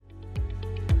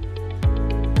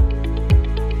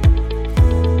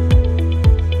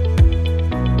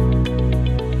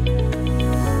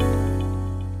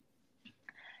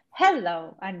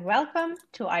Hello and welcome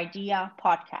to IDEA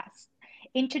Podcast.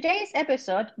 In today's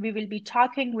episode, we will be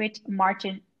talking with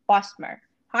Martin Bosmer.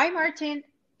 Hi, Martin.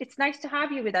 It's nice to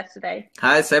have you with us today.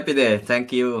 Hi, Sepide.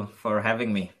 Thank you for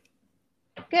having me.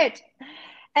 Good.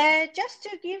 Just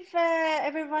to give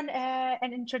everyone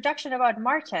an introduction about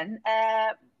Martin,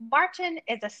 Martin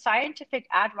is a scientific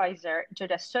advisor to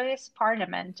the Swiss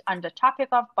Parliament on the topic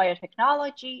of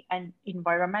biotechnology and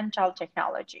environmental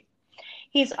technology.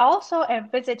 He's also a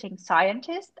visiting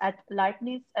scientist at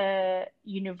Leibniz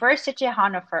University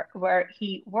Hannover, where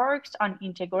he works on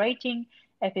integrating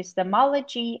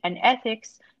epistemology and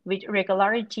ethics with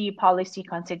regulatory policy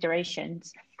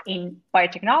considerations in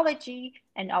biotechnology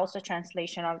and also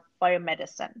translational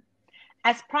biomedicine.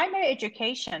 As primary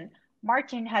education,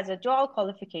 Martin has a dual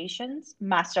qualifications,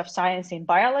 Master of Science in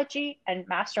Biology and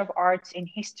Master of Arts in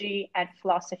History and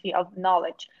Philosophy of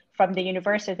Knowledge from the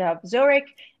University of Zurich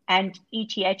and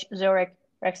ETH Zurich,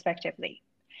 respectively.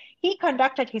 He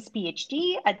conducted his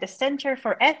PhD at the Center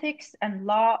for Ethics and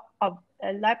Law of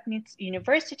Leibniz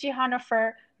University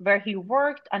Hannover, where he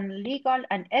worked on legal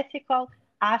and ethical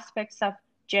aspects of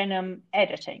genome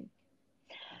editing.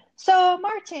 So,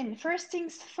 Martin, first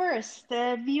things first,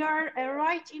 we are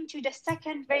right into the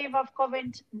second wave of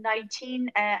COVID-19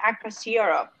 across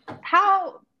Europe.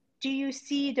 How do you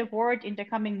see the world in the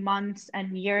coming months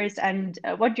and years, and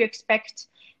what do you expect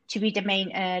to be the main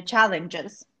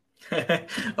challenges?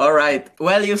 All right.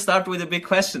 Well, you start with a big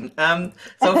question.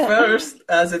 So first,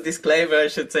 as a disclaimer, I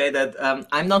should say that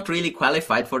I'm not really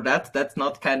qualified for that. That's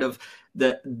not kind of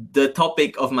the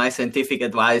topic of my scientific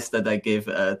advice that I give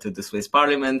to the Swiss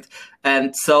Parliament.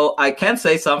 And so I can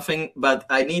say something, but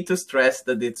I need to stress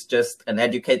that it's just an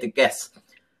educated guess.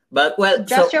 But well,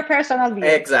 just your personal view.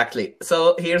 Exactly.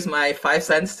 So here's my 5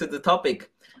 cents to the topic.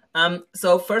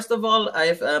 So first of all,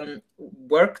 I've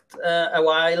worked a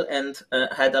while and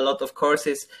had a lot of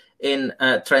courses in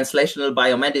translational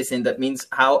biomedicine. That means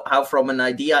how from an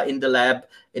idea in the lab,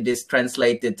 it is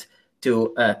translated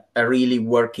to a really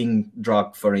working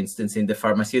drug, for instance, in the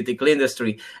pharmaceutical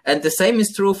industry. And the same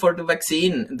is true for the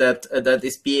vaccine that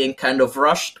is being kind of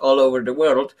rushed all over the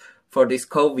world for this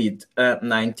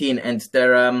COVID-19. And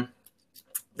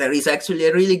there is actually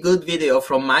a really good video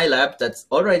from MyLab that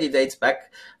already dates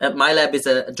back. MyLab is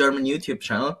a German YouTube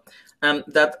channel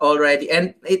that already,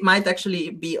 and it might actually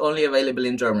be only available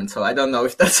in German. So I don't know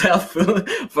if that's helpful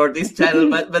for this channel,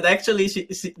 but actually she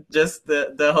just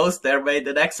the host there made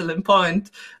an excellent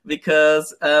point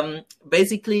because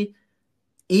basically,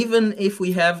 even if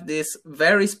we have this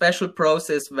very special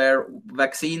process where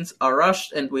vaccines are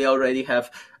rushed, and we already have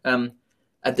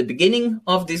at the beginning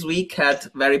of this week had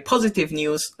very positive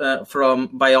news from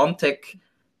BioNTech,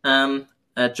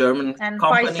 a German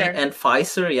company, Pfizer. And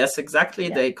Pfizer. Yes, exactly.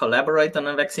 Yeah. They collaborate on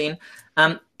a vaccine.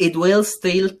 It will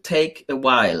still take a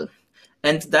while.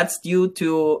 And that's due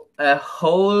to a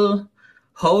whole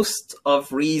host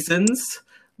of reasons,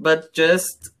 but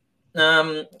just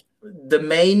the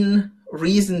main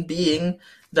reason being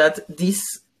that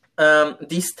these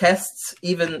tests,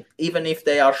 even if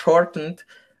they are shortened,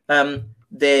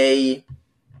 they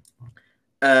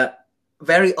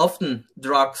very often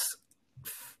drugs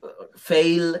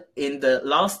fail in the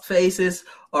last phases,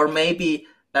 or maybe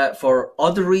for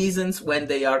other reasons when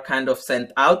they are kind of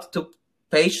sent out to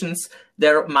patients,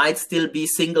 there might still be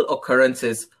single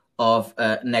occurrences of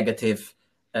negative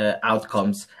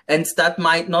outcomes. And that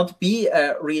might not be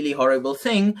a really horrible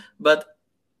thing, but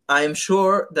I'm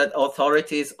sure that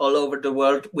authorities all over the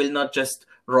world will not just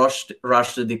rush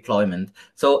the deployment.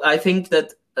 So I think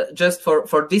that just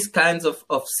for these kinds of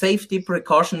safety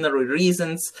precautionary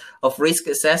reasons of risk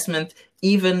assessment,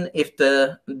 even if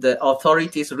the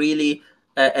authorities really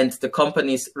and the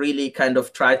companies really kind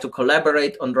of try to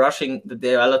collaborate on rushing the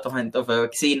development of a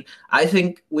vaccine, I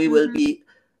think we will be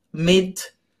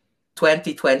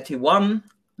mid-2021,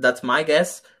 that's my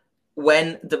guess,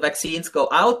 when the vaccines go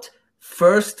out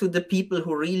first to the people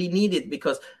who really need it,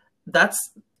 because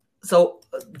that's so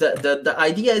the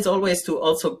idea is always to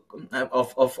also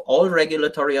of all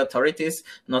regulatory authorities,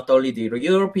 not only the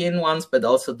European ones but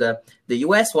also the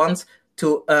US ones,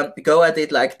 to go at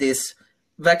it like this.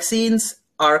 Vaccines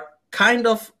are kind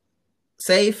of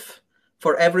safe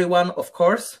for everyone, of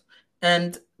course,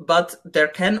 but there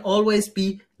can always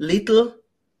be little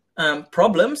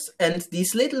problems, and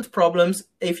these little problems,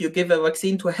 if you give a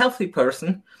vaccine to a healthy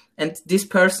person and this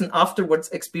person afterwards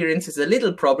experiences a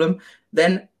little problem,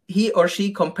 then he or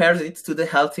she compares it to the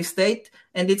healthy state,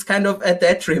 and it's kind of a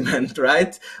detriment,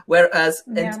 right? Whereas,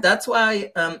 and that's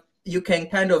why you can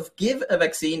kind of give a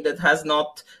vaccine that has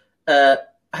not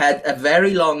had a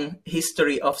very long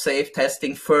history of safe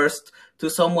testing first to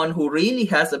someone who really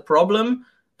has a problem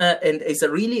and is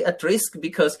really at risk,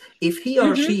 because if he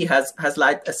or she has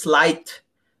like a slight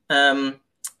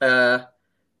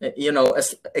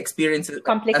experiences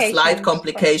a slight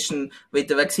complication with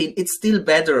the vaccine, it's still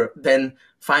better than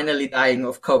finally dying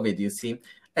of COVID, you see.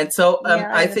 And so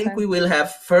I think we will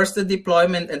have first a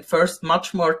deployment and first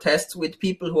much more tests with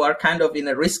people who are kind of in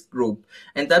a risk group.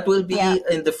 And that will be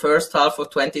in the first half of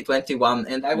 2021.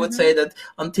 And I would say that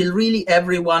until really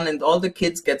everyone and all the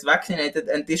kids get vaccinated,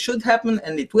 and this should happen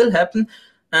and it will happen,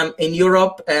 in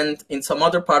Europe and in some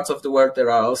other parts of the world,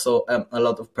 there are also a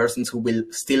lot of persons who will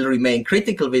still remain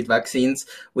critical with vaccines,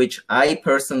 which I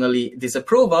personally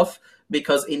disapprove of,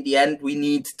 because in the end, we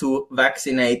need to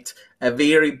vaccinate a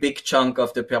very big chunk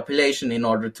of the population in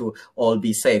order to all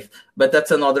be safe. But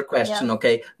that's another question,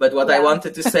 okay? But what I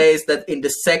wanted to say is that in the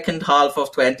second half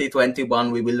of 2021,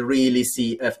 we will really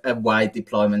see a wide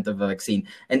deployment of a vaccine,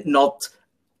 and not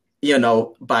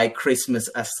by Christmas,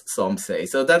 as some say.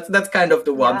 So that's kind of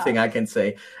the one thing I can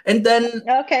say. And then,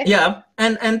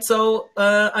 and so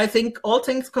I think all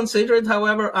things considered,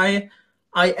 however, I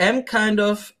am kind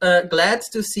of glad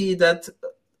to see that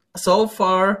so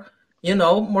far,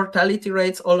 mortality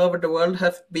rates all over the world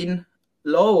have been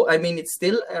low. I mean, it's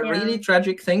still a really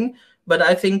tragic thing, but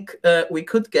I think we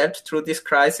could get through this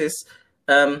crisis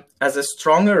as a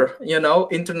stronger,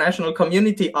 international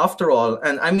community after all.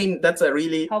 And I mean, that's a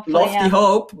really lofty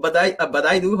hope, but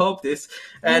I do hope this.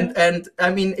 And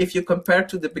I mean, if you compare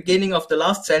to the beginning of the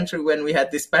last century when we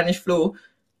had the Spanish flu,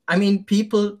 I mean,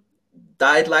 people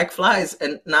died like flies.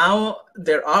 And now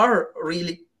there are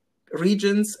really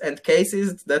regions and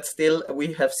cases that still,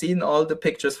 we have seen all the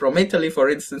pictures from Italy, for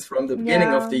instance, from the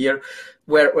beginning of the year,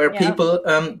 where people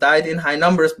died in high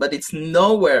numbers, but it's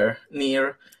nowhere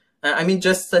near, I mean,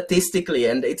 just statistically,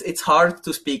 and it's hard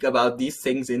to speak about these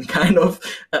things in kind of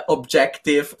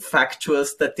objective, factual,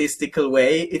 statistical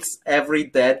way. It's every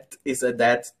death is a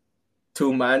death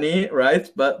too many,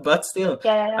 right? But still,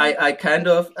 I kind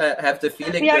of have the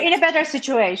feeling we are in a better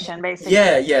situation, basically.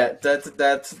 That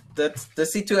the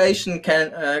situation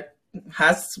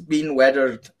has been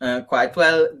weathered quite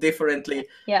well, differently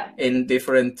in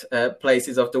different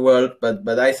places of the world.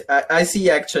 But I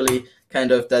see actually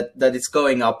kind of that it's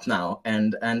going up now,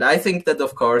 and I think that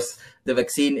of course the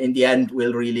vaccine in the end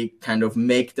will really kind of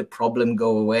make the problem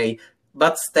go away,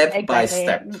 but step by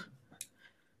step.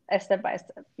 Step by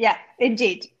step. Yeah,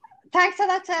 indeed. Thanks a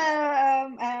lot,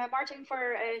 Martin,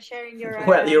 for sharing your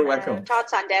you're welcome.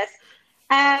 Thoughts on this.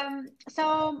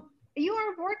 So you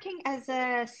are working as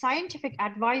a scientific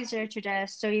advisor to the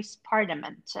Swiss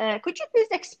Parliament. Could you please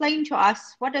explain to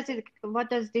us what does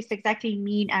this exactly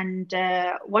mean, and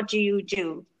what do you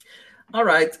do? All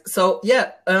right. So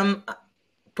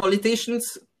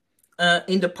politicians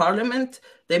in the parliament,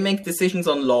 they make decisions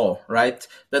on law, right?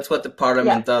 That's what the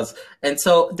parliament does. And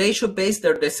so they should base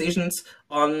their decisions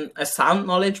on a sound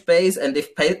knowledge base, and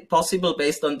if possible,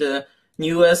 based on the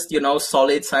newest,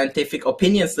 solid scientific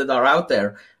opinions that are out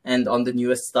there, and on the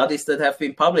newest studies that have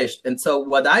been published. And so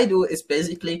what I do is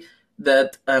basically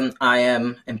that I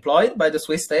am employed by the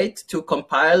Swiss state to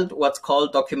compile what's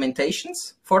called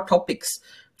documentations for topics,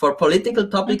 for political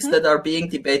topics that are being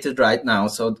debated right now.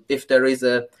 So if there is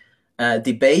a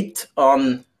debate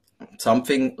on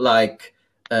something like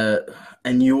a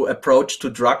new approach to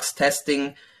drugs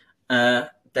testing,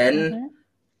 then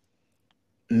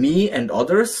me and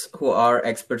others who are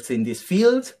experts in this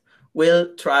field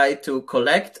will try to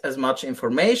collect as much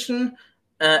information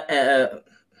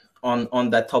on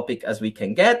that topic as we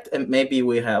can get. And maybe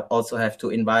we also have to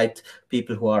invite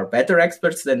people who are better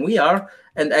experts than we are,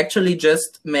 and actually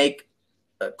just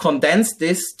condense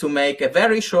this to make a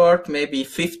very short, maybe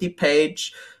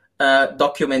 50-page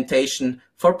documentation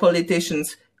for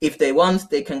politicians. If they want,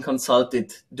 they can consult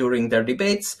it during their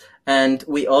debates. And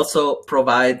we also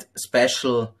provide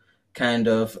special kind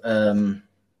of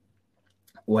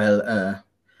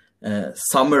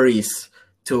summaries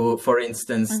to, for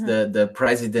instance, the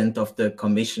president of the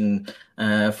Commission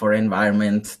for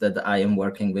Environment that I am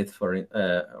working with for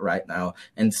right now.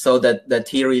 And so that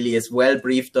he really is well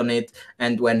briefed on it.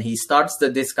 And when he starts the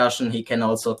discussion, he can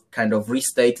also kind of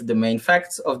restate the main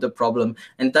facts of the problem.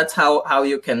 And that's how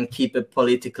you can keep a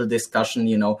political discussion,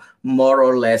 more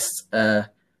or less,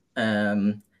 at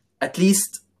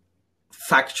least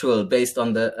factual, based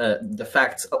on the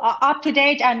facts. Up to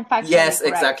date and factual. Yes,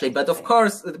 correct. Exactly. But of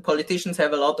course, the politicians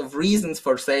have a lot of reasons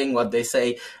for saying what they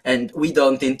say, and we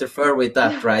don't interfere with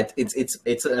that, right?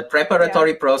 It's a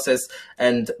preparatory process,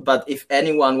 but if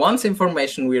anyone wants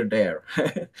information, we're there.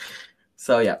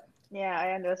 So yeah. Yeah,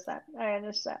 I understand.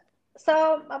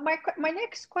 So my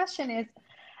next question is,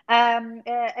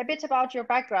 A bit about your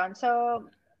background. So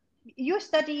you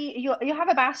have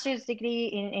a master's degree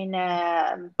in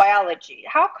biology.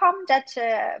 How come that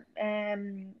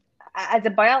as a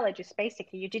biologist,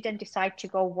 basically, you didn't decide to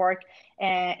go work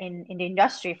in the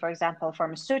industry, for example,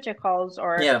 pharmaceuticals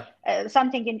or Yeah.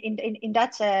 something in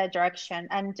that direction?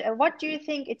 And what do you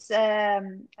think it's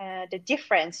the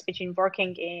difference between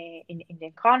working in the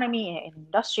economy, in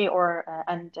industry, or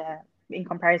and in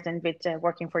comparison with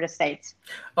working for the states?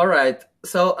 All right.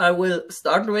 So I will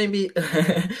start maybe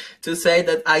to say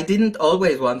that I didn't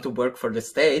always want to work for the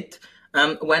state.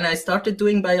 When I started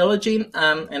doing biology,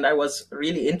 and I was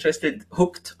really interested,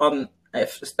 hooked on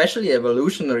especially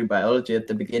evolutionary biology at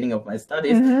the beginning of my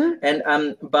studies,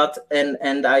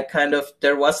 and I kind of,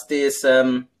 there was this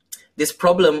this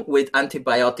problem with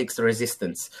antibiotics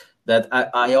resistance that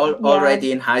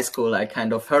already in high school I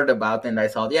kind of heard about, and I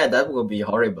thought, yeah, that would be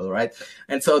horrible, right?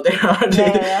 And so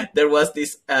there was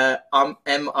this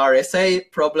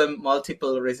MRSA problem,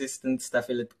 multiple resistant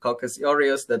Staphylococcus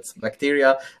aureus, that's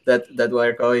bacteria that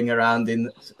were going around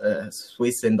in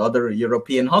Swiss and other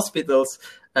European hospitals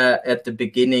at the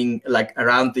beginning, like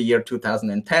around the year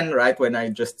 2010, right, when I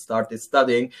just started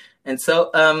studying. And so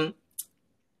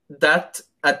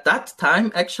at that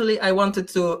time, actually, I wanted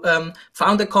to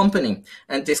found a company,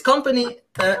 and this company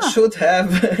should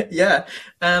have,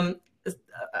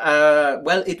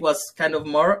 well, it was kind of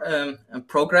more a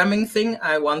programming thing.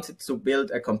 I wanted to build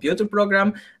a computer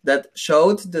program that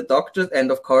showed the doctors,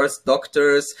 and of course,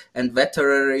 doctors and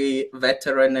veterinary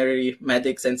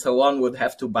medics and so on would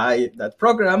have to buy that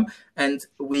program, and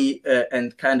we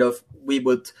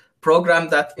would program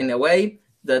that in a way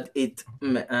that it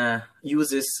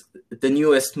uses the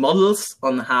newest models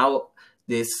on how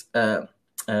these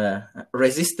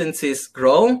resistances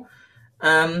grow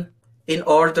in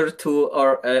order to,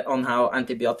 or on how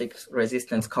antibiotic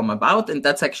resistance come about. And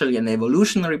that's actually an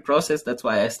evolutionary process. That's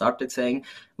why I started saying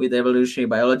with evolutionary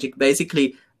biology,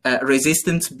 basically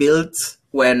resistance builds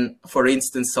when, for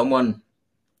instance, someone,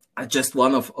 just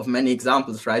one of many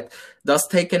examples, right, does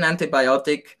take an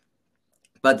antibiotic,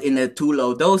 but in a too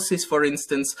low doses, for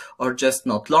instance, or just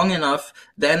not long enough,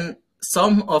 then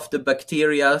some of the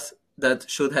bacteria that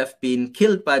should have been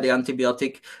killed by the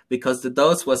antibiotic because the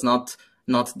dose was not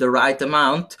the right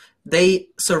amount, they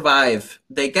survive.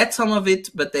 They get some of it,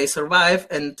 but they survive,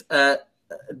 and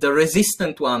the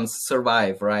resistant ones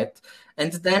survive, right?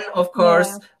 And then, of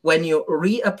course, when you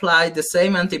reapply the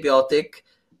same antibiotic,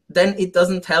 then it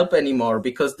doesn't help anymore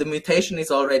because the mutation is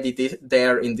already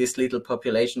there in this little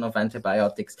population of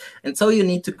antibiotics. And so you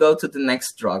need to go to the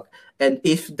next drug. And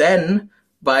if then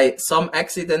by some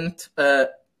accident, there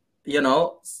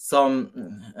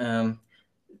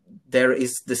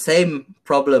is the same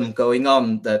problem going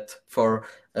on that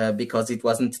because it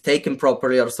wasn't taken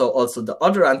properly, or so also the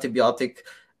other antibiotic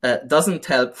doesn't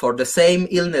help for the same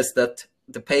illness that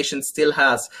the patient still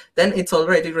has, then it's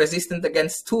already resistant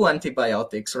against 2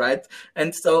 antibiotics, right?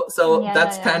 And so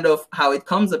that's kind of how it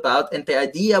comes about. And the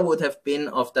idea would have been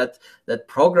of that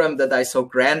program that I so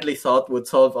grandly thought would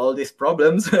solve all these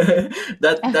problems,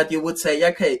 that you would say,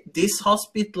 okay, this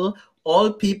hospital,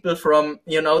 all people from,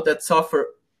 that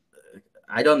suffer,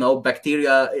 I don't know,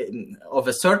 bacteria of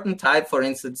a certain type, for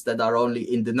instance, that are only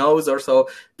in the nose or so,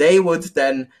 they would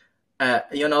then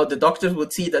the doctors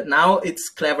would see that now it's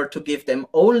clever to give them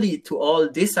only to all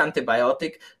this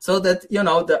antibiotic so that,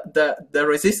 the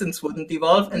resistance wouldn't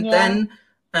evolve. And then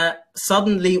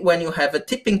suddenly when you have a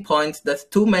tipping point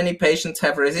that too many patients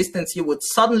have resistance, you would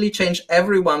suddenly change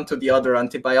everyone to the other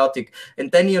antibiotic. And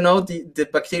then, the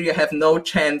bacteria have no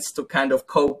chance to kind of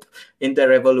cope in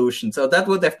their evolution. So that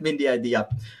would have been the idea.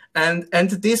 And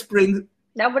this brings...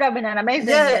 That would have been an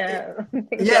amazing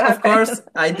of course,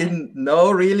 I didn't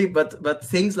know really, but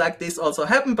things like this also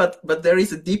happen. But there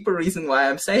is a deeper reason why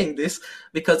I'm saying this,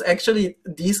 because actually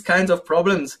these kinds of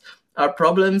problems are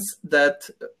problems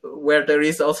where there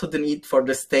is also the need for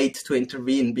the state to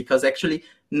intervene, because actually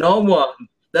no one,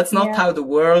 that's not how the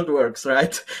world works,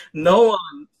 right? No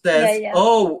one says,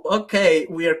 oh, okay,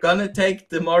 we are going to take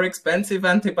the more expensive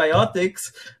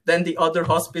antibiotics than the other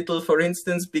hospital, for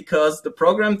instance, because the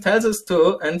program tells us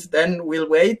to, and then we'll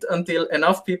wait until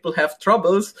enough people have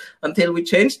troubles until we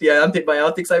change the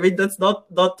antibiotics. I mean, that's not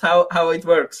how it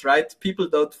works, right? People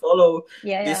don't follow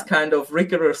this kind of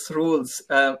rigorous rules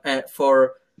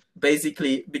for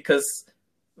basically because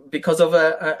of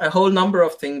a whole number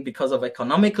of things, because of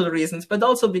economical reasons, but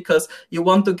also because you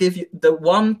want to give the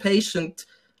one patient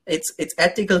it's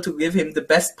ethical to give him the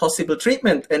best possible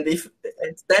treatment. And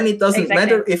then it doesn't Exactly.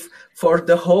 matter if for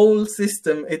the whole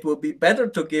system it will be better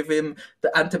to give him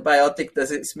the antibiotic that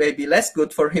is maybe less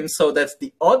good for him, so that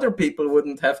the other people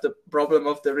wouldn't have the problem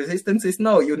of the resistances.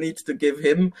 No, you need to give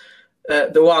him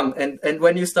the one. And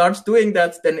when you start doing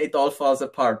that, then it all falls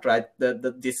apart, right?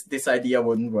 This idea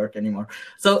wouldn't work anymore.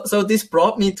 So this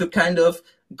brought me to kind of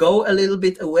go a little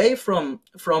bit away from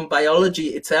biology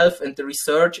itself and the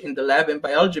research in the lab in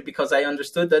biology, because I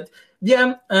understood that,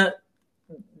 you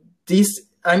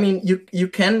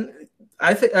can,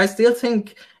 I still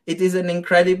think it is an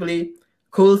incredibly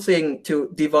cool thing to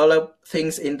develop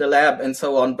things in the lab and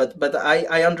so on. But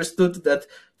I understood that,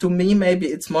 to me, maybe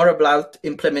it's more about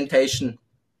implementation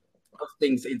of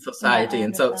things in society.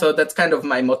 And so that's kind of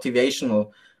my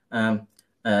motivational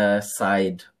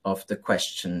side of the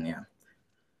question. Yeah.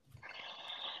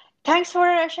 Thanks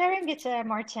for sharing it,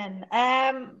 Martin.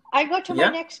 I go to my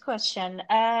next question.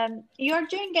 You're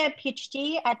doing a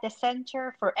PhD at the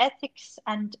Center for Ethics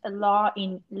and Law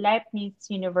in Leibniz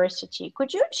University.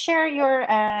 Could you share your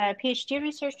PhD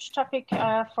research topic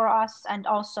for us, and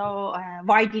also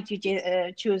why did you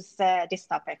choose this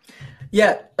topic?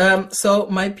 Yeah, so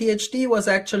my PhD was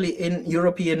actually in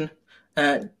European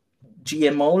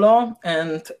GMO law,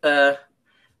 and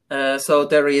so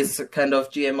there is kind of,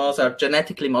 GMOs are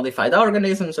genetically modified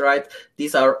organisms, right?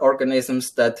 These are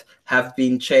organisms that have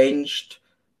been changed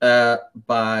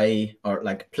by, or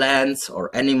like plants or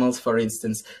animals, for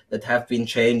instance, that have been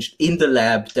changed in the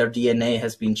lab. Their DNA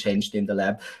has been changed in the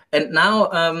lab. And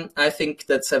now I think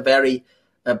that's a very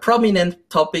prominent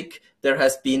topic. There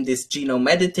has been this genome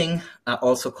editing,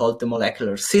 also called the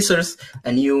molecular scissors,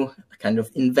 a new kind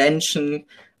of invention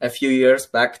a few years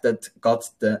back that got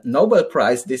the Nobel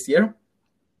Prize this year.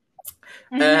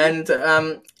 Mm-hmm. And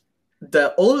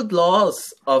the old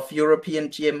laws of European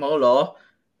GMO law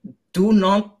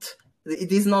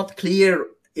it is not clear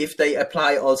if they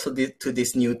apply also to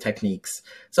these new techniques.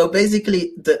 So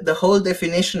basically the whole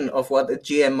definition of what a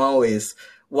GMO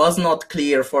was not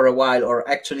clear for a while, or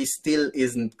actually still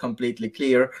isn't completely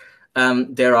clear.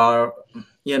 There are,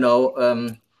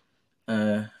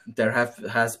 there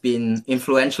has been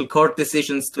influential court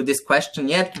decisions to this question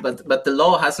yet, but the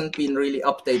law hasn't been really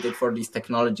updated for these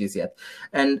technologies yet.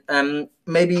 And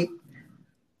maybe,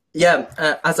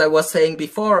 as I was saying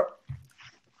before,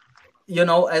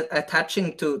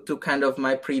 attaching to kind of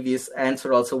my previous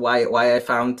answer also, why I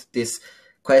found this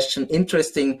question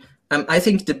interesting. I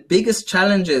think the biggest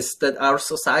challenges that our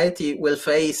society will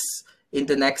face in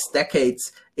the next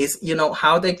decades is,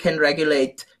 how they can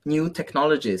regulate new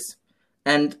technologies.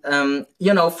 And,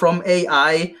 from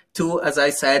AI to, as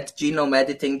I said, genome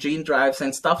editing, gene drives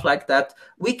and stuff like that,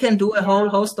 we can do a whole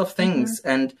host of things.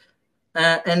 Mm-hmm.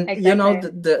 And exactly.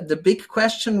 The big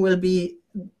question will be,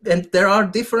 and there are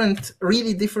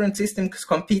really different systems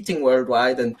competing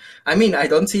worldwide. And I mean, I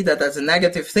don't see that as a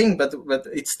negative thing, but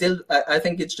it's still, I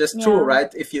think it's just true,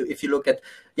 right? If you look at,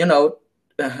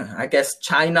 I guess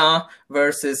China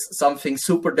versus something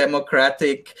super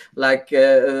democratic like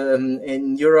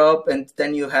in Europe, and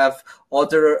then you have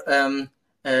other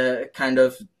kind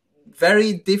of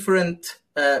very different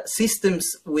systems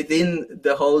within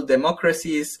the whole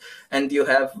democracies, and you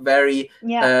have very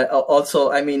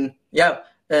also, I mean,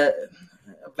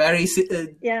 very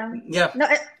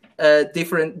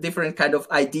different kind of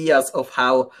ideas of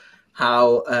how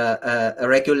a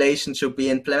regulation should be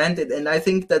implemented. And I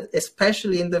think that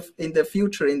especially in the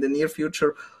future, in the near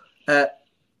future,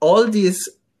 all these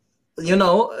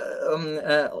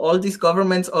all these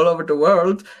governments all over the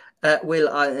world will,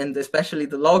 and especially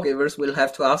the lawgivers, will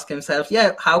have to ask themselves,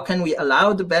 how can we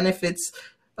allow the benefits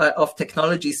of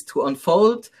technologies to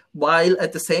unfold while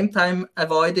at the same time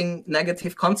avoiding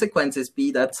negative consequences,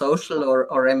 be that social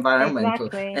or environmental.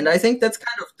 Exactly. And I think that's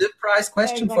kind of the prize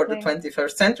question for the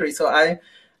 21st century.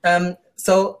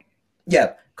 So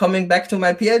coming back to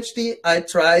my PhD, I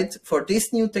tried for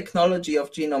this new technology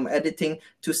of genome editing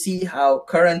to see how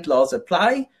current laws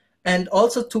apply, and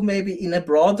also to maybe in a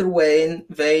broader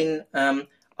vein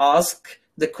ask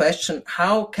the question,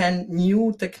 how can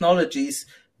new technologies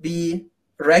be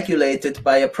regulated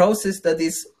by a process that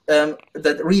is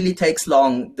that really takes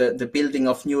long, the building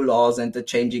of new laws and the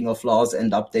changing of laws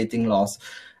and updating laws.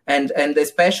 And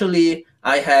especially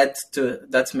I had to,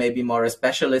 that's maybe more a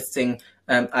specialist thing,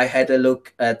 I had a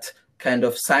look at kind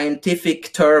of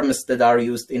scientific terms that are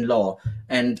used in law,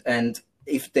 and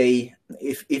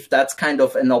if that's kind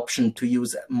of an option to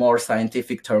use more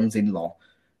scientific terms in law.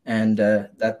 And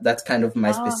that's kind of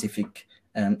my specific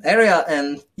area.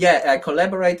 And I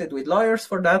collaborated with lawyers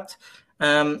for that.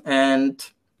 And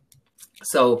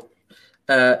so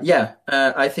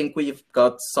I think we've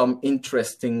got some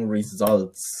interesting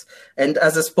results. And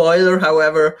as a spoiler,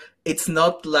 however, it's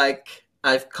not like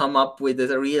I've come up with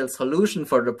a real solution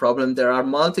for the problem. There are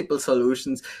multiple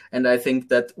solutions. And I think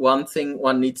that one thing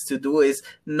one needs to do is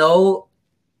no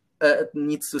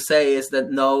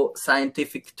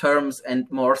scientific terms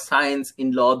and more science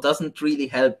in law doesn't really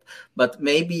help, but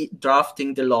maybe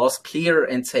drafting the laws clear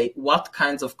and say what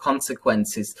kinds of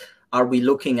consequences are we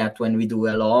looking at when we do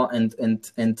a law, and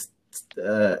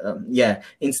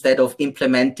instead of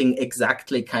implementing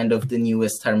exactly kind of the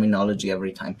newest terminology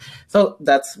every time. So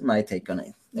that's my take on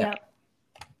it. Yeah.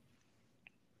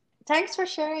 Thanks for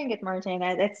sharing it, Martin.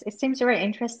 It seems very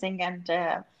interesting, and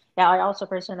I also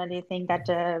personally think that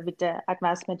with the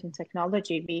advancement in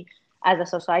technology, we as a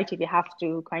society, we have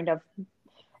to kind of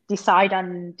decide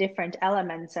on different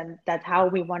elements and that how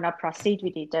we want to proceed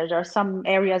with it. There are some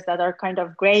areas that are kind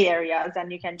of gray areas and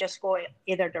you can just go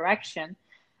either direction.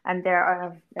 And there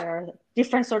are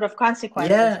different sort of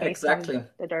consequences based on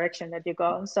the direction that you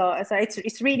go. So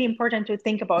it's really important to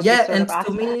think about this sort of aspects.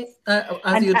 To me,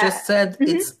 as you just said,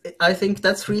 I think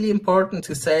that's really important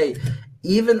to say.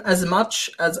 Even as much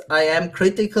as I am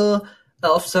critical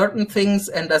of certain things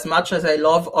and as much as I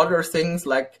love other things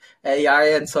like AI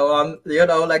and so on,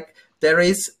 like there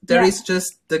is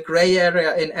just the gray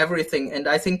area in everything. And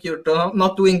I think you're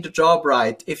not doing the job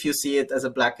right if you see it as a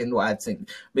black and white thing,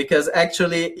 because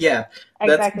actually,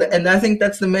 exactly. And I think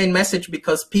that's the main message,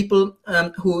 because people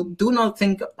who do not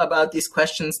think about these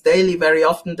questions daily, very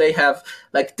often they have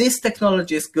like, this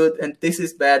technology is good and this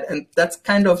is bad. And that's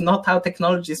kind of not how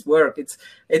technologies work.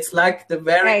 It's like the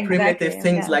very primitive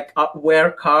things like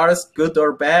were cars good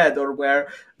or bad, or were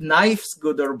knives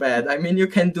good or bad. I mean, you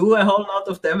can do a whole lot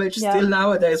of damage still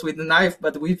nowadays with a knife,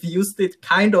 but we've used it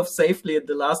kind of safely in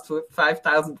the last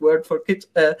 5,000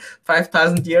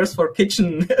 years for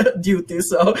kitchen duty.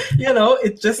 So,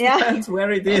 it just depends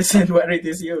where it is and where it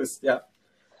is used. Yeah,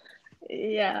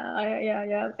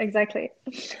 exactly.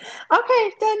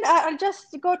 Okay, then I'll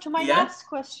just go to my last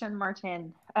question,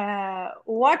 Martin.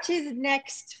 What is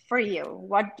next for you?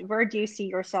 Where do you see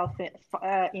yourself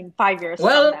in 5 years?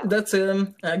 Well, that's a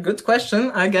good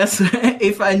question, I guess.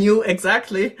 If I knew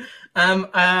exactly,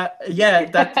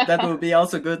 that would be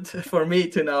also good for me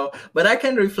to know. But I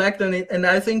can reflect on it, and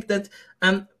I think that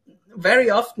very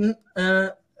often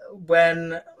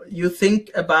when you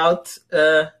think about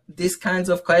these kinds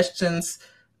of questions,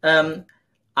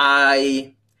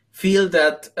 I feel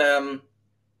that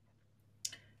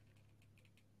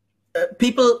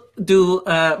people do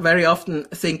very often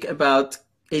think about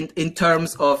in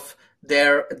terms of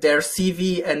their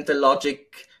CV and the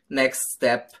logic next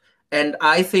step. And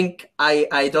I think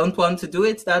I don't want to do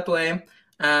it that way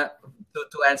to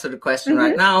answer the question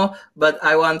right now, but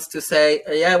I want to say,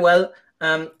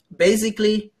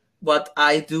 basically what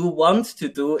I do want to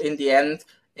do in the end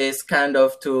is kind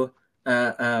of to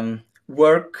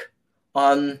work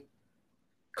on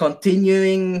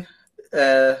continuing,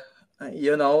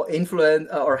 influence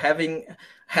or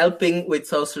helping with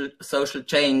social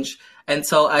change. And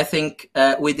so I think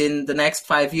within the next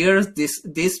 5 years,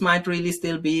 this might really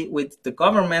still be with the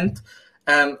government,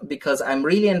 because I'm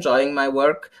really enjoying my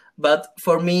work. But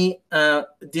for me,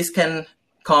 this can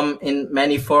come in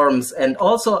many forms. And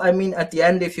also, I mean, at the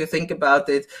end, if you think about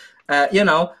it,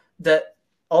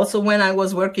 also when I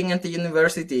was working at the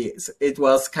university, it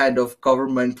was kind of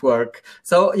government work.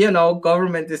 So,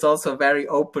 government is also very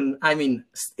open. I mean,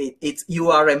 you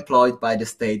are employed by the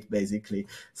state, basically.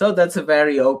 So that's a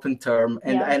very open term.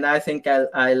 And I think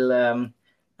I'll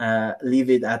leave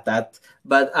it at that.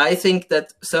 But I think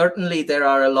that certainly there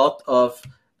are a lot of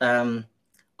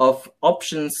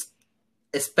options,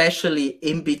 especially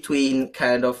in between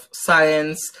kind of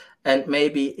science and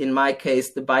maybe in my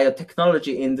case, the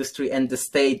biotechnology industry and the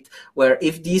state, where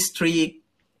if these three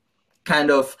kind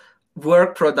of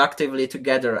work productively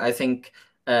together, I think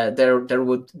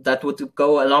that would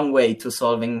go a long way to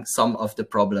solving some of the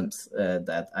problems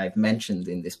that I've mentioned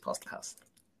in this podcast.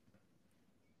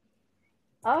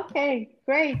 Okay,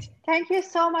 great. Thank you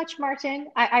so much, Martin.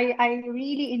 I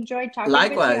really enjoyed talking with you.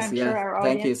 Likewise, I'm sure our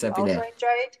Thank you, audience also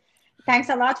enjoyed. Thanks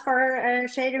a lot for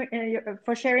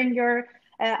sharing your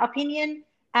opinion,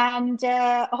 and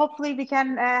hopefully we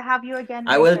can have you again.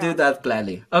 I will do that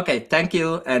gladly. Okay, thank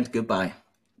you and goodbye.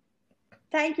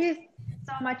 Thank you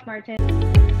so much, Martin.